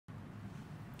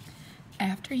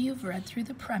After you've read through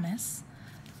the premise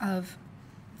of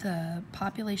the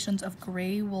populations of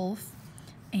gray wolf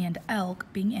and elk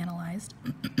being analyzed,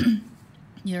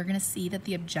 you're going to see that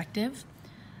the objective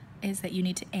is that you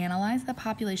need to analyze the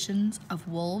populations of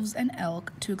wolves and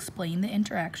elk to explain the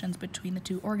interactions between the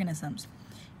two organisms.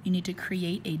 You need to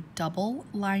create a double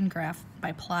line graph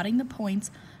by plotting the points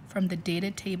from the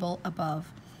data table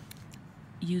above.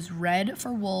 Use red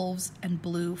for wolves and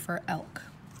blue for elk.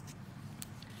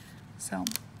 So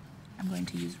I'm going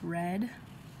to use red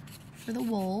for the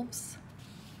wolves.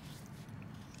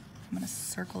 I'm going to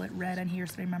circle it red on here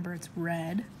so I remember it's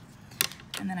red.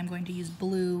 And then I'm going to use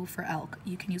blue for elk.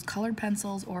 You can use colored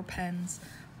pencils or pens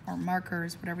or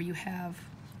markers, whatever you have,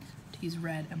 to use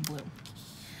red and blue.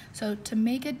 So to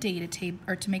make a data table,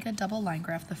 or to make a double line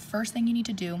graph, the first thing you need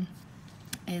to do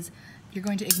is you're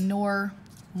going to ignore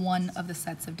one of the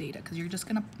sets of data because you're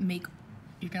gonna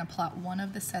plot one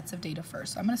of the sets of data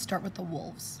first. So I'm gonna start with the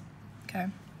wolves, okay?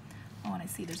 Oh, and I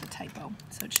see there's a typo.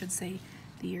 So it should say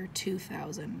the year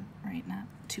 2000, right? Not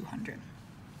 200,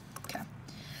 okay.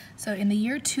 So in the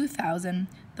year 2000,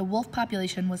 the wolf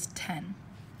population was 10.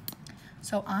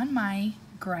 So on my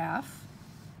graph,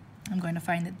 I'm going to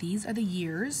find that these are the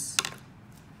years,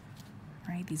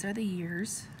 right? These are the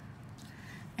years.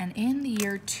 And in the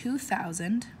year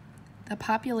 2000, the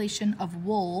population of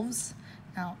wolves,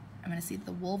 now I'm going to see that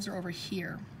the wolves are over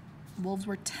here. Wolves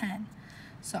were 10.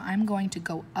 So I'm going to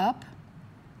go up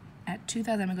at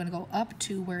 2000, I'm going to go up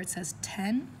to where it says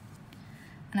 10,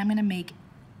 and I'm going to make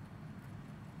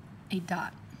a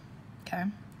dot, okay?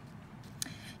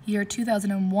 Year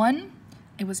 2001,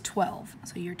 it was 12.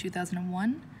 So year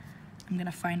 2001, I'm gonna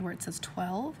find where it says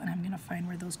 12, and I'm gonna find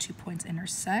where those 2 points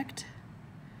intersect,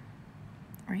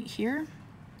 right here.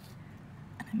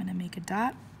 And I'm gonna make a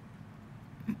dot.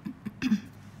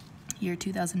 Year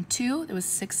 2002, it was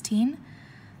 16.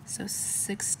 So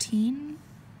 16,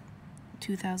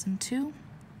 2002.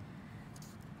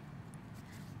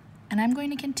 And I'm going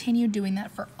to continue doing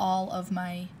that for all of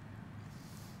my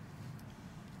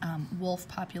wolf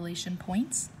population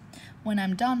points. When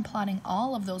I'm done plotting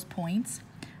all of those points,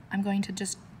 I'm going to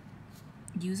just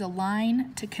use a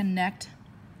line to connect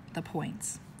the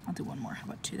points. I'll do one more. How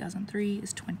about 2003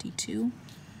 is 22?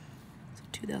 So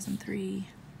 2003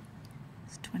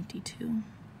 is 22.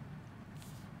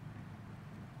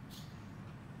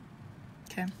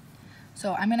 Okay,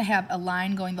 so I'm gonna have a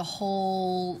line going the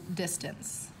whole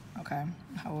distance, okay,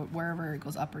 wherever it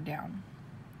goes up or down.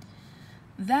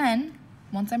 Then,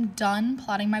 once I'm done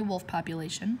plotting my wolf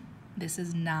population, this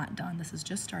is not done, this is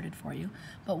just started for you,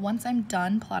 but once I'm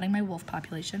done plotting my wolf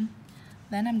population,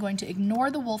 then I'm going to ignore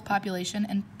the wolf population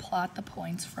and plot the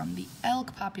points from the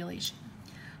elk population.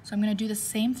 So I'm going to do the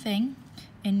same thing.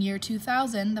 In year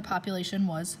 2000, the population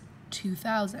was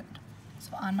 2,000.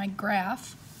 So on my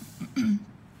graph, I'm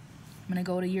going to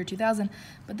go to year 2000,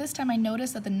 but this time I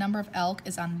notice that the number of elk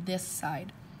is on this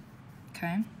side.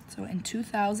 Okay, so in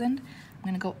 2000, I'm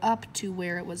going to go up to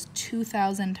where it was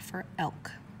 2,000 for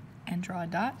elk and draw a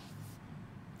dot.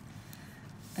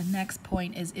 The next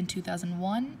point is in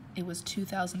 2001, it was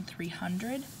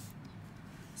 2,300.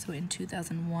 So in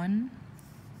 2001,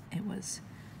 it was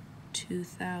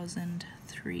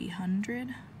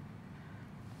 2,300.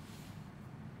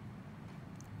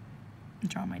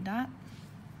 Draw my dot.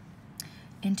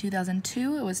 In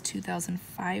 2002, it was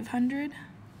 2,500.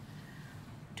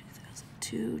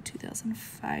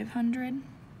 2,500.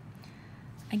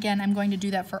 Again, I'm going to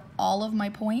do that for all of my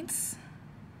points.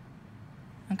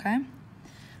 Okay.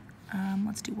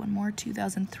 Let's do one more.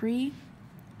 2003.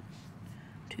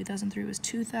 2003 was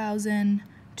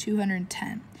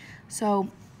 2,210. So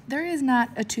there is not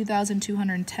a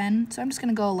 2,210. So I'm just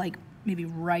going to go like maybe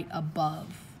right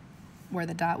above where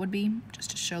the dot would be,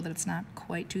 just to show that it's not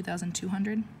quite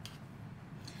 2,200.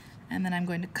 And then I'm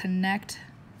going to connect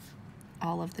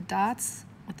all of the dots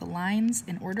with the lines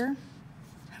in order,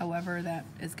 however that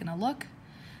is going to look.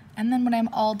 And then when I'm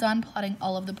all done plotting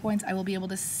all of the points, I will be able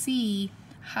to see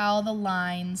how the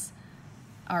lines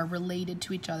are related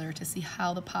to each other, to see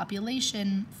how the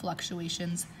population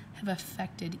fluctuations have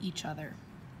affected each other.